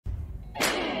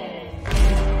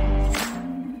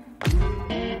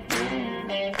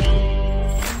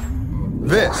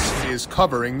This is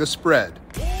Covering the Spread,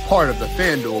 part of the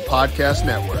FanDuel Podcast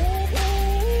Network.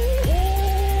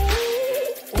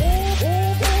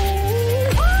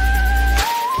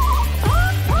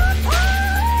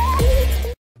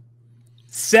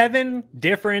 Seven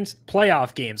different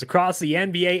playoff games across the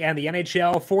NBA and the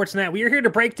NHL. For tonight, we are here to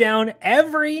break down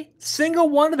every single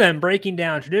one of them, breaking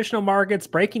down traditional markets,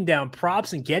 breaking down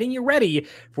props, and getting you ready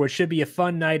for what should be a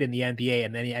fun night in the NBA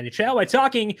and then the NHL by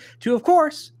talking to, of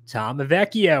course, Tom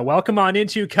Vecchio. Welcome on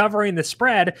into Covering the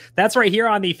Spread. That's right here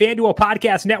on the FanDuel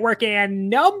Podcast Network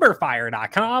and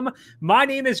numberFire.com. My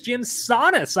name is Jim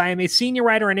Sanas. I am a senior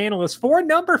writer and analyst for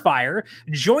numberFire,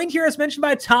 joined here as mentioned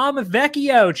by Tom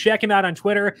Vecchio. Check him out on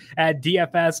Twitter at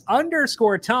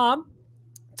DFS_Tom.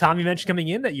 Tom, you mentioned coming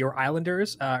in that your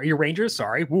Rangers,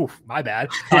 sorry. Woof, my bad.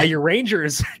 Your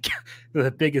Rangers,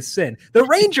 the biggest sin. The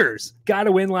Rangers got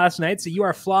a win last night, so you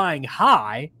are flying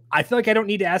high. I feel like I don't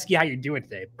need to ask you how you're doing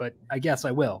today, but I guess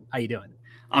I will. How you doing?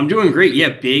 I'm doing great. Yeah,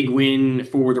 big win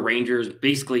for the Rangers,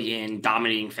 basically in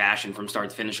dominating fashion from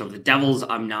start to finish over the Devils.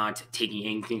 I'm not taking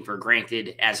anything for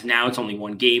granted. As of now, it's only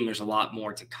one game. There's a lot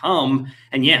more to come.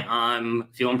 And yeah, I'm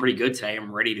feeling pretty good today.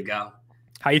 I'm ready to go.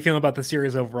 How you feeling about the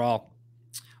series overall?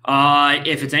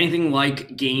 If it's anything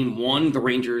like game one, the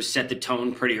Rangers set the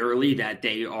tone pretty early that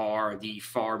they are the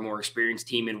far more experienced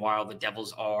team. And while the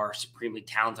Devils are supremely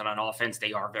talented on offense,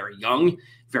 they are very young,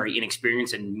 very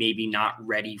inexperienced, and maybe not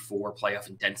ready for playoff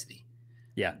intensity.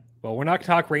 Yeah. Well, we're not going to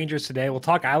talk Rangers today. We'll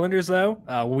talk Islanders, though.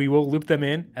 We will loop them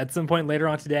in at some point later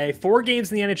on today. 4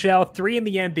 games in the NHL, 3 in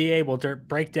the NBA. We'll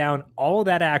break down all of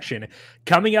that action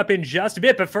coming up in just a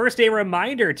bit. But first, a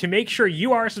reminder to make sure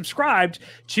you are subscribed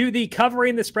to the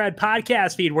Covering the Spread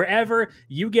podcast feed, wherever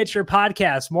you get your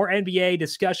podcasts. More NBA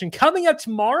discussion coming up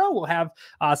tomorrow. We'll have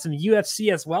some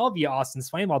UFC as well via Austin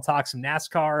Swain. I'll talk some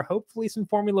NASCAR, hopefully some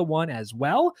Formula One as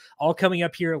well, all coming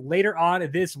up here later on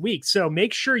this week. So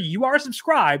make sure you are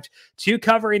subscribed to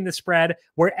Covering the Spread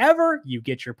wherever you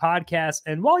get your podcasts.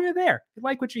 And while you're there, if you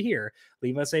like what you hear,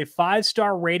 leave us a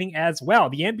 5-star rating as well.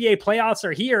 The NBA playoffs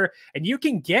are here, and you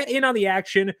can get in on the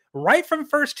action right from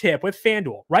first tip with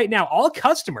FanDuel. Right now, all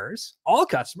customers,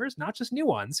 not just new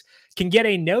ones, can get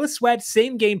a no-sweat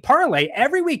same-game parlay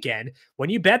every weekend when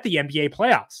you bet the NBA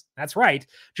playoffs. That's right.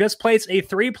 Just place a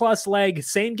 3+ leg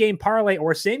same-game parlay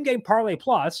or same-game parlay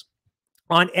plus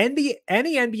on any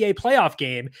NBA playoff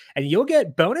game, and you'll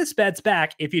get bonus bets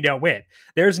back if you don't win.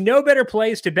 There's no better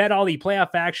place to bet all the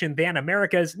playoff action than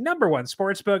America's #1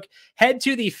 sportsbook. Head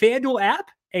to the FanDuel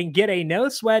app and get a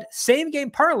no-sweat same-game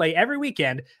parlay every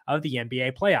weekend of the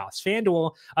NBA playoffs.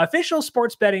 FanDuel, official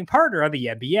sports betting partner of the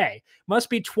NBA. Must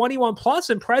be 21 plus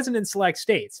and present in select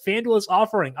states. FanDuel is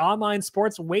offering online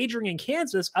sports wagering in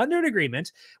Kansas under an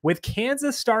agreement with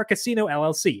Kansas Star Casino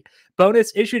LLC.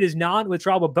 Bonus issued as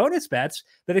non-withdrawable bonus bets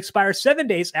that expire 7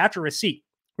 days after receipt.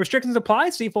 Restrictions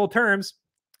apply. See full terms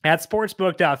at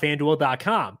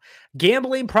sportsbook.fanduel.com.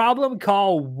 Gambling problem?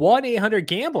 Call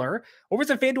 1-800-GAMBLER or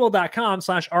visit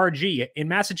fanduel.com/RG. In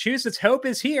Massachusetts, hope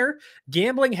is here.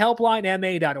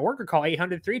 GamblingHelplineMA.org or call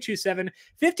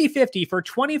 800-327-5050 for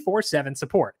 24/7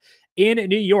 support. In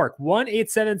New York,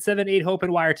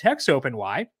 1-877-8-HOPE-NY or text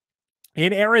HOPE-NY.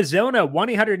 In Arizona,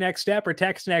 1-800-NEXT-STEP or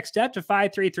text NEXT STEP to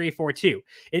 53342.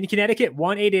 In Connecticut,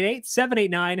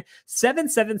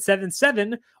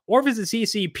 1-888-789-7777 or visit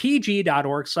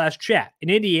ccpg.org/chat. In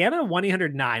Indiana,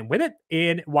 1-800-9-WITH-IT.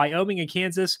 In Wyoming and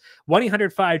Kansas,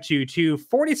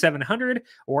 1-800-522-4700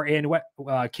 or in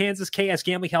Kansas,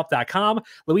 ksgamblinghelp.com.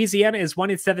 Louisiana is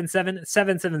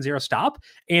 1-877-770-STOP.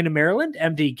 In Maryland,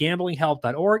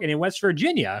 mdgamblinghelp.org. And in West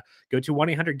Virginia, go to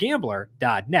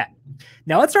 1-800-GAMBLER.net.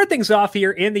 Now let's start things off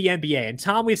here in the NBA. And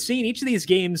Tom, we've seen each of these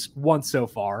games once so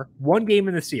far, one game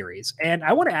in the series. And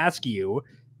I want to ask you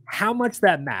how much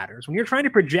that matters when you're trying to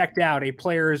project out a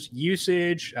player's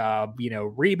usage,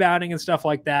 rebounding and stuff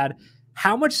like that.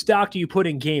 How much stock do you put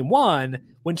in game one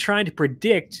when trying to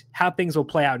predict how things will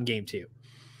play out in game two?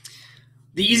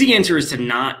 The easy answer is to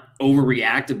not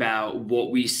overreact about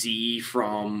what we see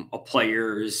from a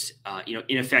player's,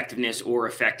 ineffectiveness or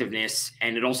effectiveness.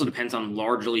 And it also depends on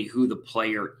largely who the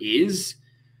player is.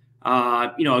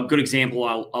 A good example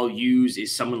I'll use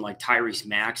is someone like Tyrese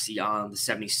Maxey on the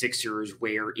 76ers,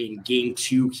 where in game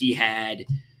 2, he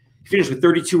finished with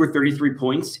 32 or 33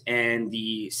 points, and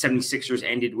the 76ers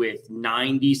ended with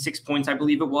 96 points, I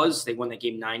believe it was. They won that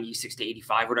game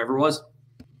 96-85, whatever it was.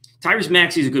 Tyrese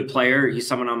Maxey is a good player. He's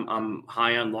someone I'm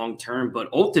high on long-term, but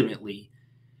ultimately,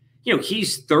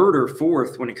 he's third or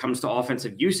fourth when it comes to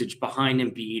offensive usage behind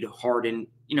Embiid, Harden.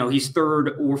 He's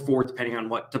third or fourth, depending on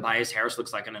what Tobias Harris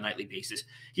looks like on a nightly basis.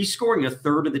 He's scoring a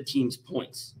third of the team's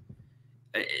points.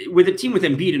 with a team with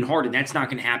Embiid and Harden, that's not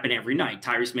going to happen every night.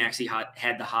 Tyrese Maxey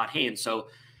had the hot hand. So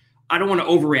I don't want to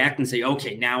overreact and say,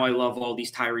 okay, now I love all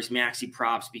these Tyrese Maxey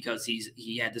props because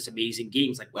he had this amazing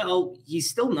game. It's like, well, he's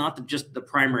still not just the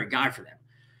primary guy for them.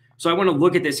 So I want to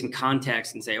look at this in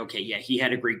context and say, okay, yeah, he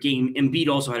had a great game. Embiid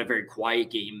also had a very quiet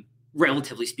game,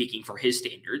 relatively speaking, for his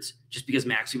standards, just because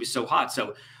Maxey was so hot.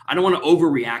 So I don't want to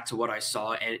overreact to what I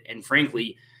saw. And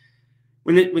frankly,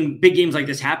 when big games like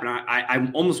this happen, I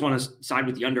almost want to side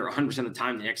with the under 100% of the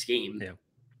time the next game. Yeah.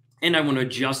 And I want to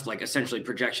adjust like essentially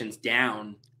projections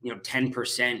down,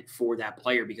 10% for that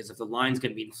player, because if the line's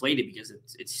going to be inflated because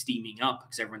it's steaming up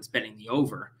because everyone's betting the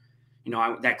over,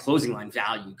 that closing line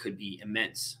value could be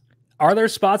immense. Are there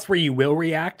spots where you will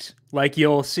react? Like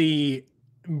you'll see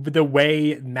the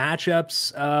way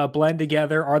matchups blend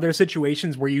together? Are there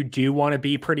situations where you do want to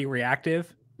be pretty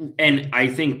reactive? And I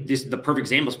think the perfect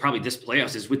example is probably this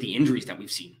playoffs is with the injuries that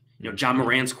we've seen. John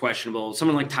Morant's questionable.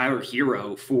 Someone like Tyler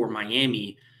Hero for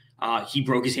Miami, he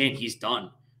broke his hand. He's done.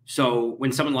 So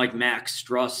when someone like Max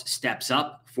Struss steps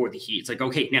up for the Heat, it's like,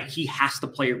 okay, now he has to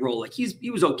play a role. Like he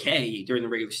was okay during the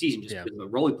regular season, just with the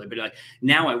role he played. But like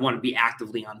now I want to be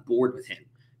actively on board with him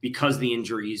because of the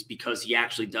injuries, because he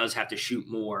actually does have to shoot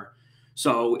more.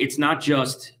 So it's not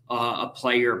just a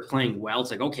player playing well.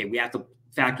 It's like, okay, we have to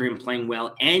factor in playing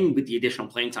well and with the additional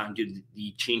playing time due to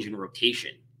the change in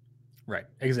rotation. Right,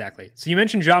 exactly. So you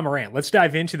mentioned Ja Morant. Let's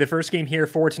dive into the first game here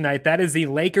for tonight. That is the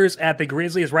Lakers at the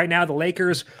Grizzlies. Right now, the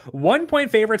Lakers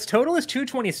 1-point favorites. Total is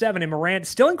 227, and Morant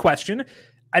still in question.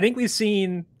 I think we've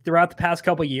seen throughout the past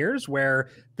couple of years where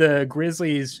the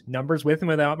Grizzlies numbers with and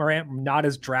without Morant not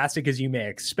as drastic as you may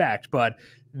expect, but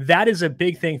that is a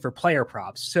big thing for player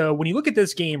props. So when you look at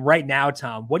this game right now,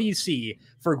 Tom, what do you see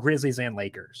for Grizzlies and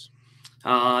Lakers?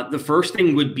 The first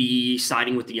thing would be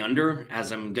siding with the under,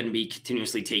 as I'm going to be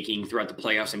continuously taking throughout the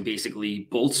playoffs and basically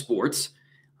both sports.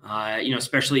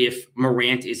 Especially if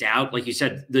Morant is out, like you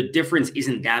said, the difference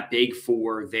isn't that big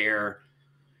for their,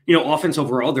 offense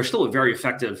overall. They're still a very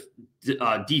effective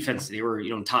defense. They were,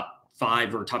 top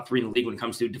 5 or top 3 in the league when it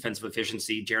comes to defensive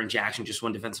efficiency. Jaren Jackson just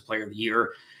won Defensive Player of the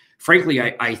Year. Frankly,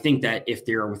 I think that if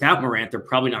they're without Morant, they're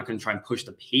probably not going to try and push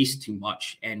the pace too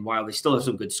much. And while they still have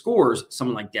some good scores,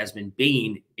 someone like Desmond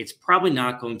Bane, it's probably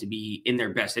not going to be in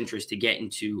their best interest to get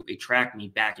into a track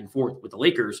meet back and forth with the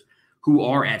Lakers, who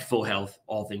are at full health,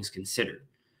 all things considered.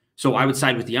 So I would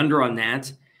side with the under on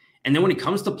that. And then when it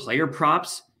comes to player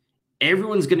props,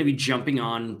 everyone's going to be jumping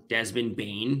on Desmond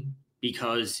Bane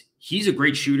because he's a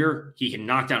great shooter. He can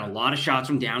knock down a lot of shots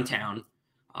from downtown.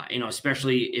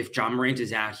 Especially if John Morant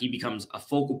is out, he becomes a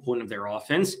focal point of their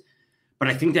offense. But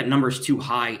I think that number is too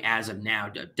high as of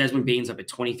now. Desmond Bane's up at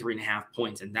 23.5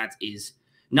 points, and that is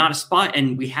not a spot.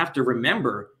 And we have to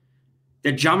remember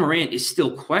that John Morant is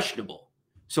still questionable.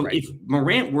 So if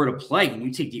Morant were to play and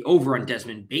you take the over on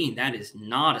Desmond Bane, that is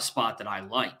not a spot that I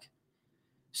like.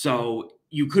 So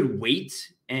you could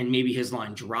wait and maybe his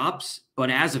line drops. But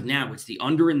as of now, it's the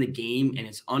under in the game, and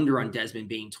it's under on Desmond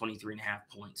Bane, 23.5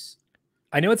 points.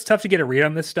 I know it's tough to get a read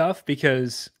on this stuff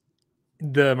because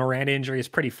the Miranda injury is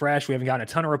pretty fresh. We haven't gotten a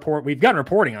ton of report. We've gotten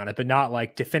reporting on it, but not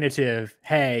like definitive,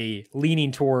 hey,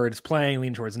 leaning towards playing,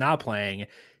 leaning towards not playing.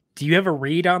 Do you have a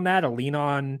read on that, a lean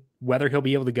on whether he'll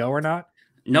be able to go or not?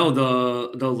 No,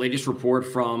 the latest report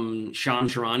from Sean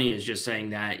Sharani is just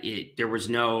saying that there was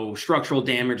no structural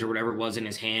damage or whatever it was in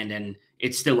his hand, and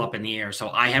it's still up in the air. So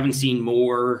I haven't seen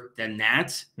more than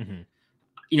that. Mm-hmm.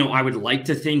 I would like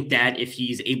to think that if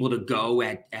he's able to go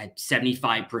at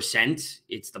 75%,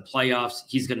 it's the playoffs,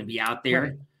 he's going to be out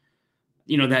there.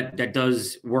 Right. That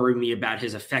does worry me about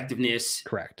his effectiveness.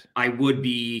 Correct. I would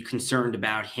be concerned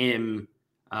about him,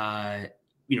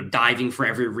 diving for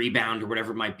every rebound or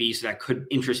whatever it might be. So that could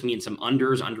interest me in some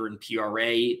under in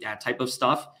PRA, that type of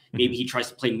stuff. Mm-hmm. Maybe he tries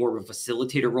to play more of a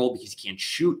facilitator role because he can't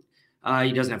shoot.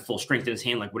 He doesn't have full strength in his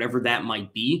hand, like whatever that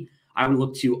might be. I would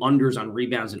look to unders on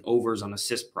rebounds and overs on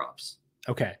assist props.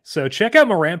 Okay, so check out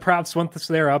Morant props once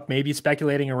they're up, maybe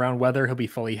speculating around whether he'll be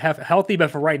fully healthy.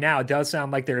 But for right now, it does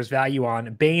sound like there's value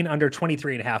on Bane under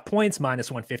 23.5 points,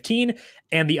 minus 115,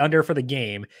 and the under for the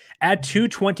game at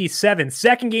 227.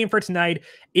 Second game for tonight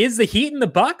is the Heat and the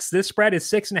Bucks. This spread is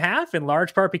 6.5, in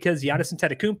large part because Giannis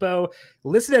Antetokounmpo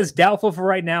listed as doubtful for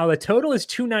right now. The total is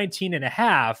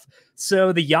 219.5.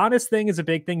 So the Giannis thing is a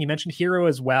big thing. You mentioned Hero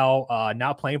as well,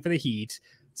 not playing for the Heat.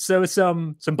 So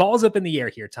some balls up in the air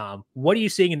here, Tom. What are you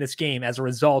seeing in this game as a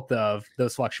result of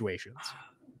those fluctuations?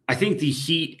 I think the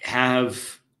Heat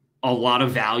have a lot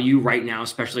of value right now,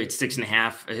 especially at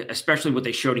 6.5, especially what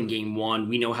they showed in game 1.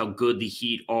 We know how good the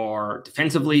Heat are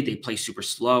defensively. They play super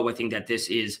slow. I think that this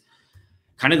is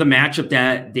kind of the matchup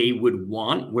that they would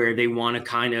want, where they want to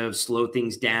kind of slow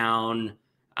things down,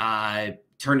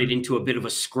 turn it into a bit of a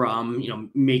scrum,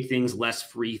 make things less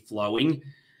free flowing.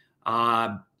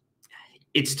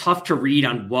 It's tough to read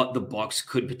on what the Bucks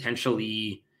could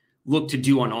potentially look to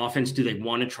do on offense. Do they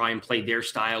want to try and play their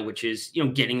style, which is,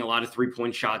 getting a lot of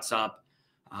 3-point shots up,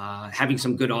 having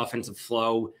some good offensive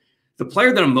flow? The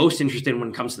player that I'm most interested in when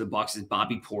it comes to the Bucks is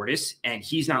Bobby Portis, and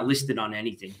he's not listed on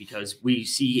anything because we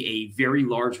see a very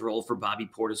large role for Bobby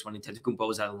Portis when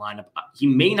Antetokounmpo is out of the lineup. He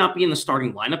may not be in the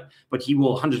starting lineup, but he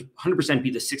will 100%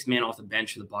 be the sixth man off the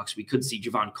bench for the Bucks. We could see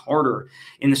Javon Carter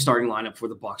in the starting lineup for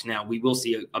the Bucks. Now, we will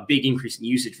see a big increase in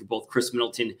usage for both Chris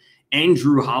Middleton and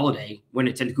Drew Holiday when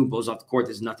Antetokounmpo is off the court.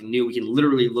 There's nothing new. We can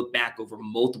literally look back over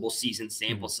multiple season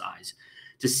sample size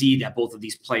to see that both of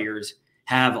these players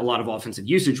have a lot of offensive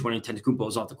usage when Antetokounmpo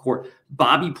is off the court.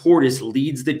 Bobby Portis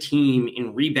leads the team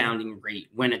in rebounding rate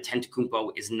when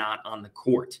Antetokounmpo is not on the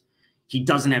court. He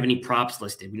doesn't have any props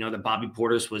listed. We know that Bobby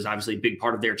Portis was obviously a big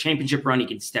part of their championship run. He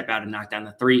can step out and knock down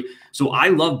the three. So I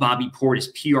love Bobby Portis,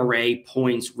 PRA,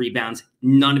 points, rebounds.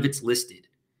 None of it's listed.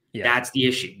 Yeah. That's the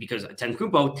issue because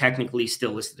Antetokounmpo technically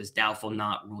still listed as doubtful,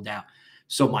 not ruled out.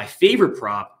 So my favorite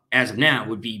prop as of now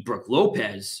would be Brook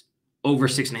Lopez over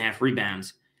 6.5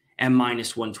 rebounds and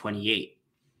 -128.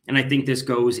 And I think this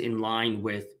goes in line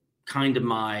with kind of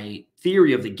my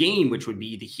theory of the game, which would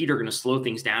be the Heat are going to slow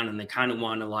things down and they kind of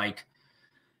want to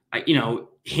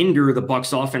hinder the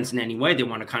Bucks offense in any way. They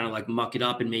want to kind of muck it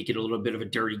up and make it a little bit of a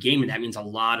dirty game. And that means a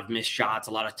lot of missed shots,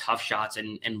 a lot of tough shots,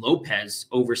 and Lopez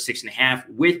over 6.5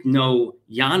 with no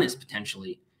Giannis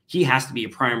potentially. He has to be a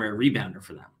primary rebounder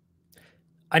for them.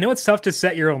 I know it's tough to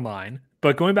set your own line,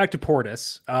 but going back to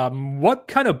Portis, what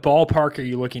kind of ballpark are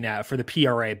you looking at for the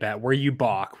PRA bet where you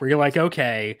balk, where you're like,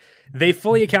 okay, they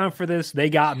fully account for this. They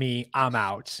got me. I'm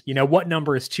out. What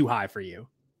number is too high for you?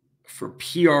 For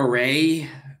PRA,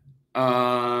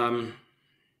 I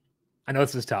know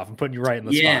this is tough. I'm putting you right in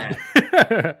the spot.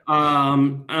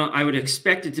 I would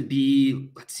expect it to be,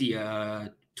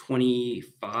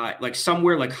 25,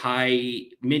 somewhere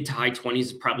mid to high 20s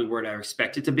is probably where I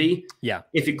expect it to be. Yeah.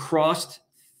 If it crossed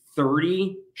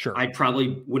 30, sure, I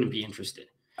probably wouldn't be interested.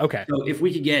 Okay. So if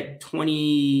we could get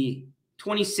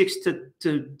 26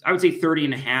 to I would say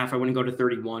 30.5, I wouldn't go to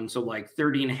 31. So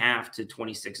 30.5 to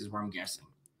 26 is where I'm guessing.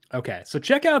 Okay. So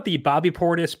check out the Bobby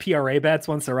Portis PRA bets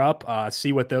once they're up.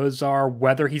 See what those are,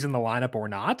 whether he's in the lineup or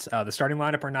not, the starting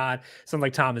lineup or not. Sounds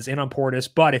like Tom is in on Portis,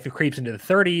 but if it creeps into the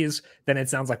 30s, then it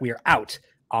sounds like we are out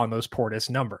on those Portis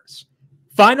numbers.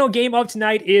 Final game of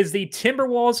tonight is the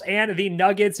Timberwolves and the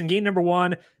Nuggets. In game number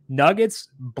 1, Nuggets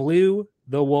blew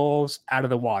the Wolves out of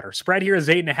the water. Spread here is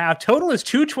 8.5. Total is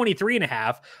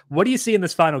 223.5. What do you see in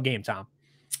this final game, Tom?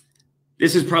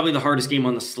 This is probably the hardest game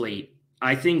on the slate.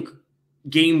 I think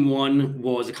game 1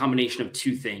 was a combination of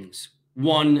two things.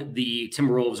 One, the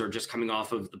Timberwolves are just coming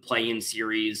off of the play-in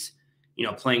series,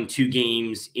 playing 2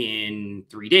 games in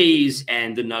 3 days,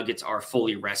 and the Nuggets are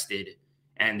fully rested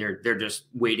and they're just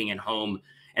waiting at home.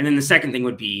 And then the second thing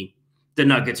would be the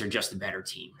Nuggets are just a better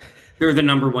team. They're the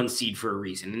number 1 seed for a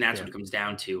reason, and that's what it comes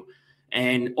down to.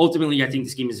 And ultimately, I think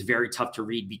this game is very tough to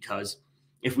read because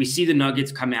if we see the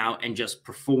Nuggets come out and just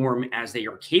perform as they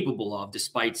are capable of,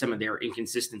 despite some of their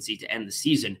inconsistency to end the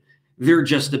season, they're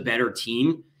just a better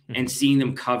team. And seeing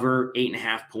them cover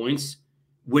 8.5 points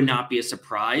would not be a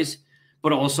surprise.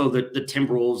 But also the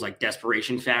Timberwolves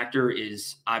desperation factor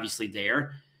is obviously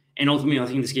there. And ultimately, I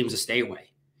think this game is a stay away.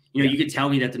 You could tell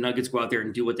me that the Nuggets go out there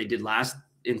and do what they did last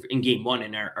in game 1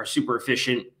 and are super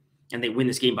efficient and they win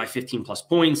this game by 15 plus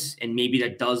points. And maybe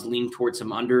that does lean towards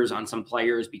some unders on some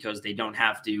players because they don't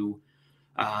have to,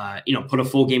 put a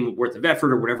full game worth of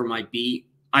effort or whatever it might be.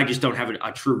 I just don't have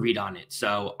a true read on it.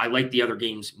 So I like the other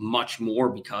games much more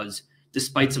because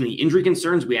despite some of the injury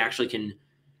concerns, we actually can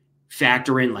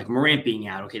factor in Morant being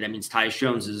out. Okay, that means Tyus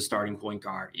Jones is a starting point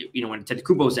guard. When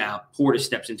Antetokounmpo's out, Portis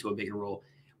steps into a bigger role.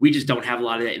 We just don't have a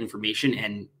lot of that information,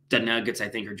 and the Nuggets, I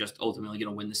think, are just ultimately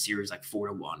going to win the series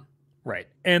 4-1. Right.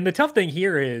 And the tough thing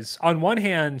here is, on one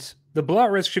hand, the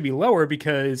blowout risk should be lower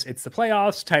because it's the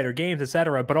playoffs, tighter games,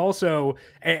 etc. But also,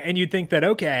 and you'd think that,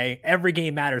 okay, every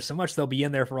game matters so much, they'll be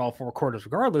in there for all 4 quarters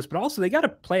regardless, but also they got to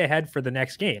play ahead for the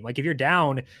next game. If you're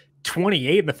down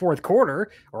 28 in the 4th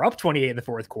quarter or up 28 in the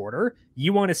 4th quarter,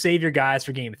 you want to save your guys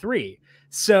for game 3.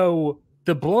 So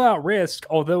the blowout risk,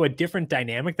 although a different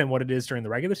dynamic than what it is during the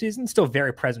regular season, still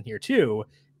very present here too.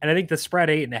 And I think the spread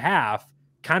 8.5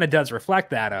 kind of does reflect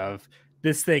that of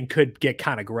this thing could get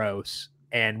kind of gross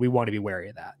and we want to be wary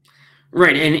of that.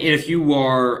 Right. And if you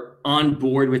are on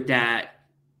board with that,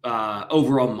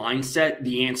 overall mindset,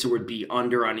 the answer would be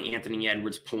under on Anthony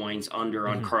Edwards points, under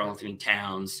on Karl Anthony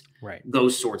Towns, right?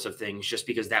 Those sorts of things, just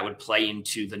because that would play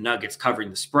into the Nuggets covering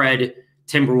the spread,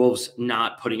 Timberwolves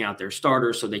not putting out their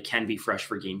starters so they can be fresh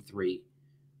for game 3,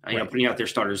 putting out their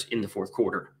starters in the fourth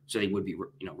quarter so they would be,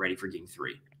 ready for game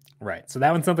 3. Right. So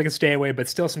that one's something to stay away, but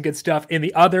still some good stuff in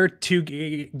the other 2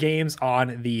 games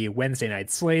on the Wednesday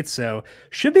night slate. So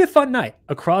should be a fun night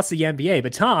across the NBA.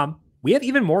 But Tom, we have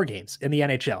even more games in the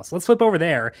NHL. So let's flip over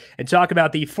there and talk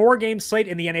about the 4-game slate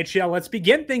in the NHL. Let's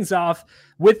begin things off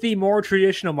with the more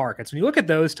traditional markets. When you look at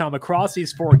those, Tom, across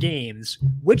these 4 games,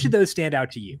 which of those stand out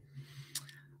to you?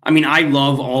 I mean, I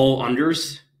love all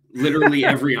unders. Literally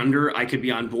every under I could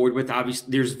be on board with. Obviously,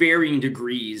 there's varying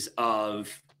degrees of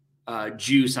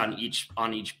juice on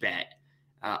each bet.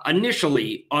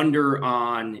 Initially, under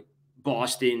on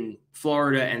Boston,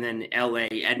 Florida, and then LA,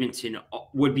 Edmonton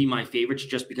would be my favorites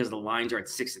just because the lines are at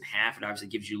 6.5. It obviously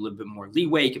gives you a little bit more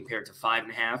leeway compared to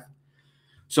 5.5.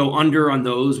 So under on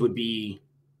those would be,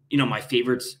 my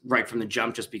favorites right from the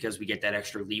jump just because we get that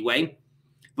extra leeway.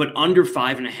 But under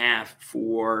 5.5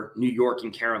 for New York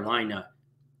and Carolina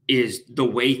is the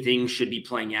way things should be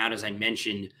playing out. As I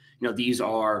mentioned, these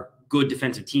are good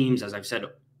defensive teams, as I've said,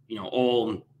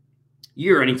 all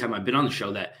year, anytime I've been on the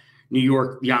show, that New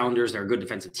York, the Islanders, they're a good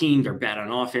defensive team. They're bad on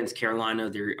offense. Carolina,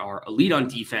 they are elite on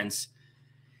defense.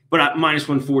 But minus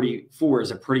 144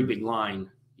 is a pretty big line,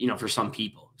 for some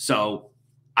people. So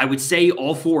I would say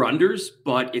all 4 unders,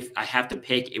 but if I have to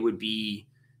pick, it would be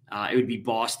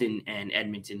Boston and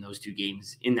Edmonton, those 2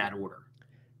 games in that order.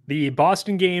 The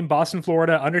Boston game, Boston,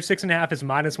 Florida, under 6.5 is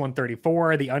minus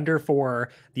 134. The under for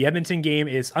the Edmonton game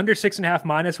is under 6.5,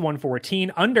 minus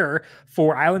 114. Under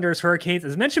for Islanders, Hurricanes,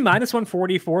 as mentioned, minus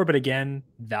 144. But again,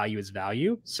 value is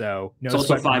value. So no, it's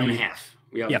also 5.5.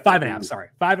 Yeah, 5.5. Sorry,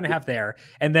 5.5 there.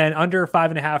 And then under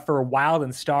 5.5 for Wild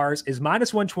and Stars is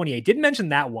minus 128. Didn't mention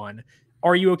that one.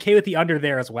 Are you okay with the under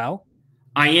there as well?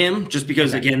 I am, just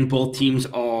because, again, both teams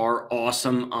are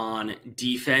awesome on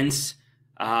defense.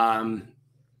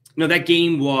 That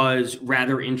game was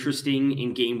rather interesting.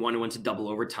 In game 1, it went to double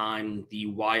overtime. The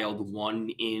Wild won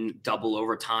in double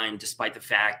overtime, despite the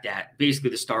fact that basically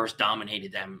the Stars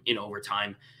dominated them in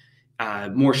overtime.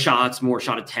 More shots, more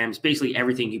shot attempts, basically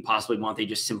everything you possibly want. They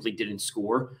just simply didn't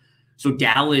score. So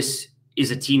Dallas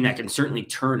is a team that can certainly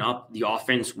turn up the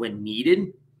offense when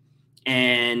needed.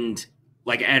 And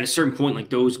at a certain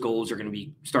point, those goals are going to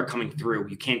start coming through.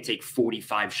 You can't take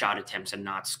 45 shot attempts and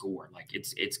not score.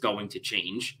 It's going to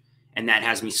change. And that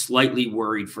has me slightly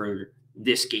worried for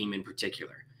this game in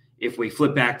particular. If we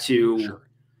flip back to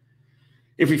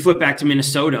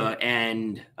Minnesota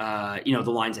and the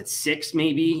line's at 6,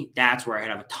 maybe that's where I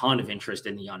have a ton of interest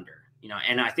in the under.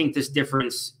 And I think this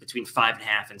difference between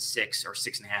 5.5 and 6 or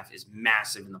 6.5 is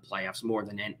massive in the playoffs, more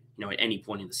than at any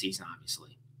point in the season,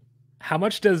 obviously. How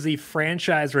much does the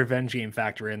franchise revenge game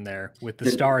factor in there with the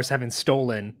Stars having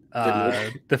stolen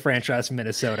the franchise from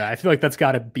Minnesota? I feel like that's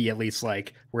got to be at least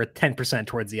we're at 10%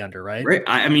 towards the under, right? Right.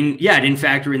 I mean, yeah, I didn't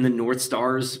factor in the North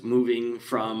Stars moving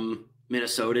from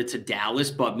Minnesota to Dallas,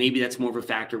 but maybe that's more of a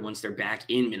factor once they're back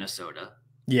in Minnesota.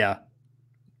 Yeah.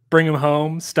 Bring them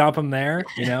home, stomp them there.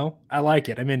 I like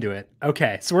it. I'm into it.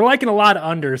 Okay. So we're liking a lot of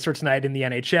unders for tonight in the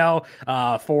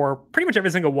NHL for pretty much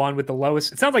every single one, with the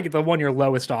lowest. It sounds like the one you're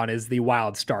lowest on is the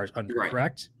Wild Stars under, right?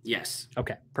 Correct? Yes.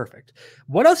 Okay. Perfect.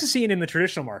 What else is seeing in the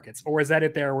traditional markets, or is that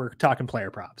it there? We're talking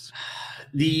player props.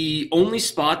 The only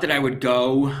spot that I would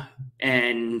go,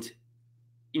 and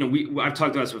I've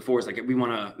talked about this before, is we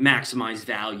want to maximize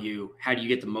value. How do you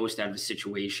get the most out of a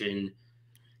situation?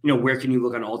 Where can you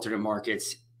look on alternate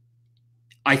markets?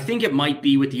 I think it might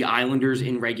be with the Islanders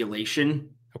in regulation.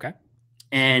 Okay.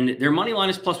 And their money line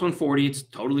is plus 140. It's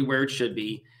totally where it should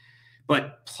be.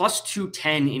 But plus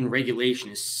 210 in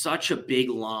regulation is such a big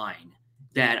line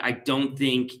that I don't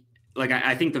think,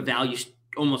 I think the value's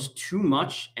almost too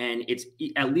much, and it's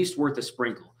at least worth a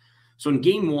sprinkle. So in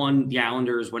game 1, the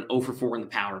Islanders went 0 for 4 in the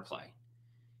power play.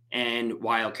 And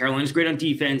while Carolina's great on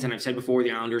defense, and I've said before, the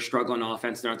Islanders struggle on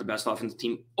offense, they're not the best offensive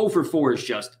team, 0 for 4 is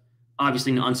just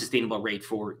obviously an unsustainable rate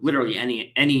for literally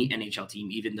any NHL team,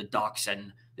 even the Ducks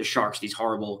and the Sharks, these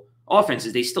horrible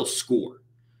offenses, they still score.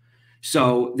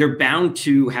 So they're bound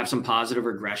to have some positive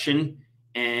regression.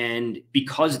 And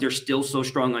because they're still so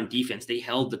strong on defense, they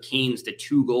held the Canes to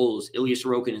 2 goals. Ilya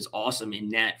Sorokin is awesome in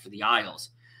net for the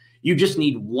Isles. You just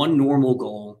need 1 normal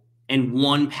goal and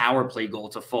 1 power play goal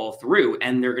to fall through,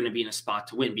 and they're going to be in a spot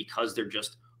to win because they're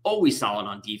just always solid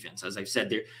on defense. As I've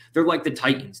said, they're like the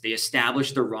Titans. They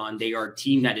establish the run. They are a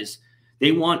team that is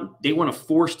they want to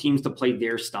force teams to play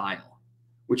their style,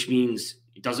 which means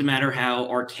it doesn't matter how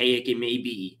archaic it may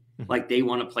be. Like they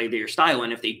want to play their style.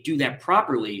 And if they do that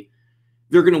properly,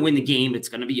 they're going to win the game. It's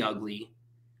going to be ugly.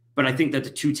 But I think that the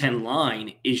 210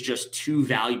 line is just too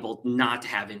valuable not to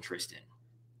have interest in.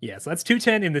 Yeah, so that's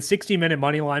 210 in the 60-minute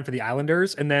money line for the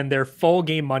Islanders, and then their full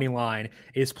game money line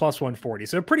is plus 140.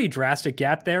 So a pretty drastic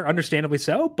gap there, understandably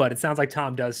so, but it sounds like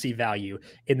Tom does see value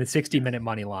in the 60-minute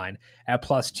money line at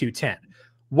plus 210.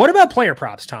 What about player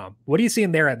props, Tom? What are you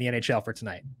seeing there at the NHL for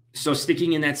tonight? So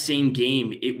sticking in that same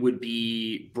game, it would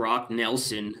be Brock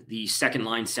Nelson, the second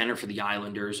line center for the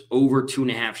Islanders, over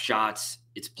 2.5 shots.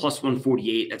 It's plus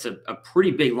 148. That's a pretty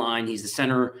big line. He's the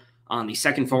center on the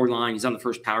second forward line. He's on the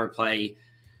first power play.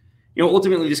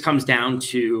 Ultimately, this comes down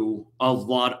to a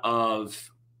lot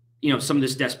of, some of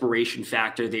this desperation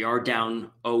factor. They are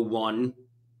down 0-1.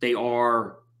 They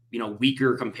are,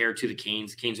 weaker compared to the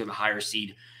Canes. The Canes are the higher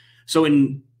seed. So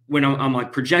when I'm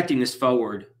like projecting this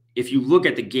forward, if you look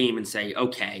at the game and say,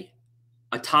 okay,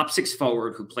 a top 6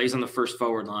 forward who plays on the first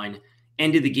forward line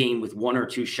ended the game with 1 or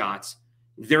 2 shots,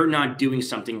 they're not doing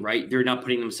something right. They're not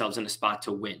putting themselves in a spot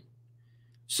to win.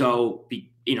 So,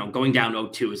 going down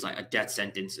 0-2 is like a death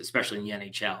sentence, especially in the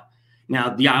NHL. Now,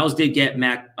 the Isles did get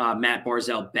Matt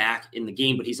Barzal back in the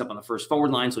game, but he's up on the first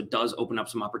forward line, so it does open up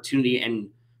some opportunity. And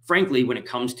frankly, when it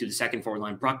comes to the second forward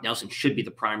line, Brock Nelson should be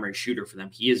the primary shooter for them.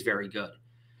 He is very good.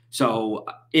 So,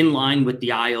 in line with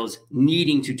the Isles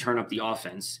needing to turn up the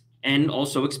offense and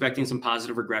also expecting some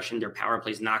positive regression, their power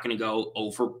play is not going to go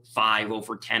 0 for 5, 0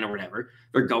 for 10 or whatever.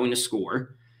 They're going to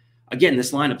score. Again,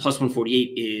 this line of plus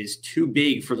 148 is too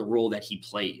big for the role that he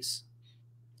plays.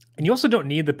 And you also don't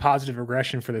need the positive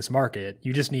regression for this market.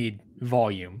 You just need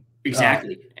volume.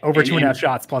 Exactly. Over 2.5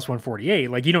 shots plus 148.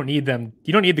 Like you don't need them.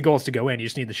 You don't need the goals to go in. You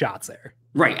just need the shots there.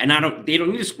 Right. And they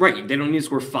don't need to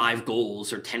score 5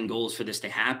 goals or 10 goals for this to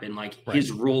happen. Like his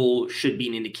role should be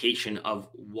an indication of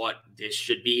what this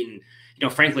should be.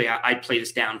 And, frankly, I'd play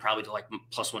this down probably to like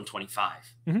plus 125.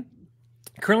 Mm-hmm.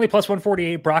 Currently plus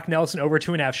 148, Brock Nelson over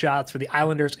 2.5 shots for the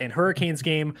Islanders and Hurricanes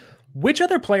game. Which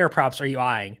other player props are you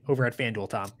eyeing over at FanDuel,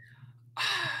 Tom?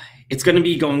 It's going to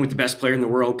be going with the best player in the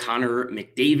world, Connor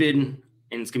McDavid,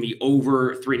 and it's going to be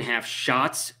over 3.5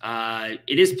 shots.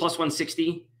 It is plus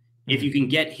 160. Mm-hmm. If you can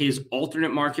get his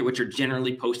alternate market, which are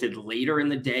generally posted later in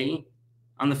the day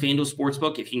on the FanDuel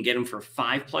Sportsbook, if you can get him for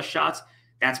 5+ shots,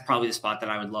 that's probably the spot that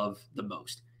I would love the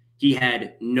most. He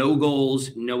had no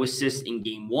goals, no assists in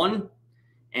game 1.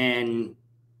 And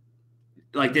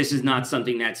like, this is not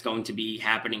something that's going to be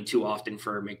happening too often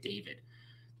for McDavid.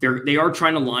 They are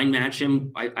trying to line match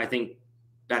him. I think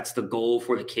that's the goal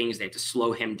for the Kings. They have to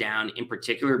slow him down in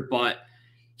particular, but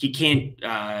he can't,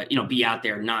 be out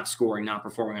there not scoring, not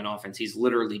performing on offense. He's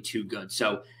literally too good.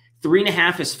 So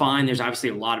 3.5 is fine. There's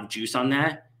obviously a lot of juice on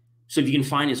that. So if you can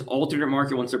find his alternate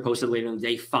market once they're posted later in the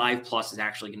day, 5+ is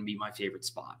actually going to be my favorite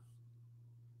spot.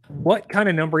 What kind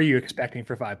of number are you expecting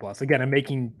for 5+? Again, I'm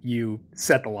making you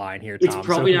set the line here, Tom. It's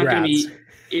probably not going to be.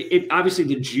 It obviously,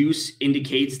 the juice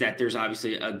indicates that there's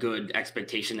obviously a good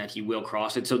expectation that he will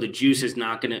cross it. So the juice is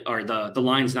not going to, or the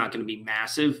line's not going to be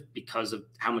massive because of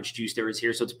how much juice there is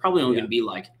here. So it's probably only going to be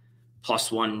like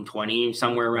plus 120,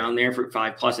 somewhere around there for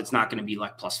 5+. It's not going to be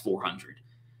like plus 400.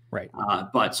 Right.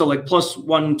 But so like plus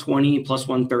 120, plus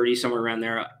 130, somewhere around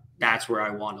there. That's where I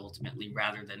want ultimately,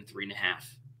 rather than 3.5.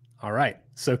 All right.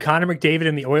 So Connor McDavid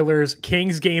and the Oilers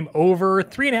Kings game over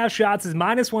 3.5 shots is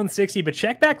minus 160, but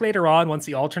check back later on once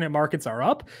the alternate markets are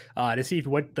up to see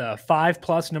what the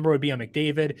 5+ number would be on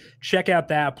McDavid. Check out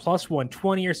that plus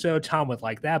 120 or so. Tom would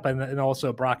like that, but then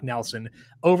also Brock Nelson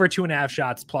over 2.5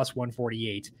 shots plus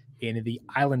 148 in the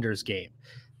Islanders game.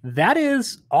 That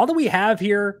is all that we have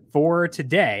here for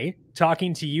today.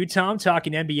 Talking to you, Tom,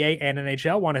 talking NBA and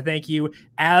NHL. Want to thank you,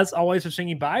 as always, for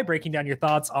swinging by, breaking down your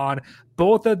thoughts on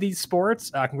both of these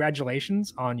sports.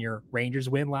 Congratulations on your Rangers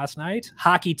win last night.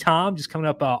 Hockey, Tom, just coming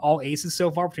up all aces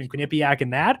so far between Quinnipiac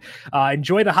and that.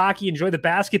 Enjoy the hockey, enjoy the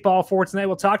basketball for tonight.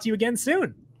 We'll talk to you again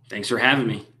soon. Thanks for having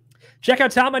me. Check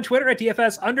out Tom on Twitter at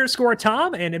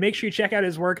DFS_Tom, and make sure you check out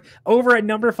his work over at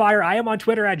numberFire. I am on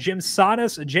Twitter at Jim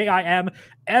Sannes,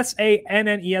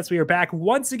 JimSannes. We are back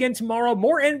once again tomorrow.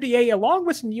 More NBA along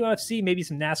with some UFC, maybe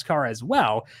some NASCAR as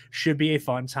well. Should be a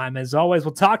fun time as always.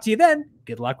 We'll talk to you then.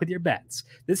 Good luck with your bets.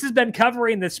 This has been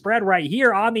Covering the Spread right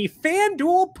here on the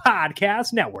FanDuel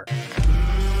Podcast Network.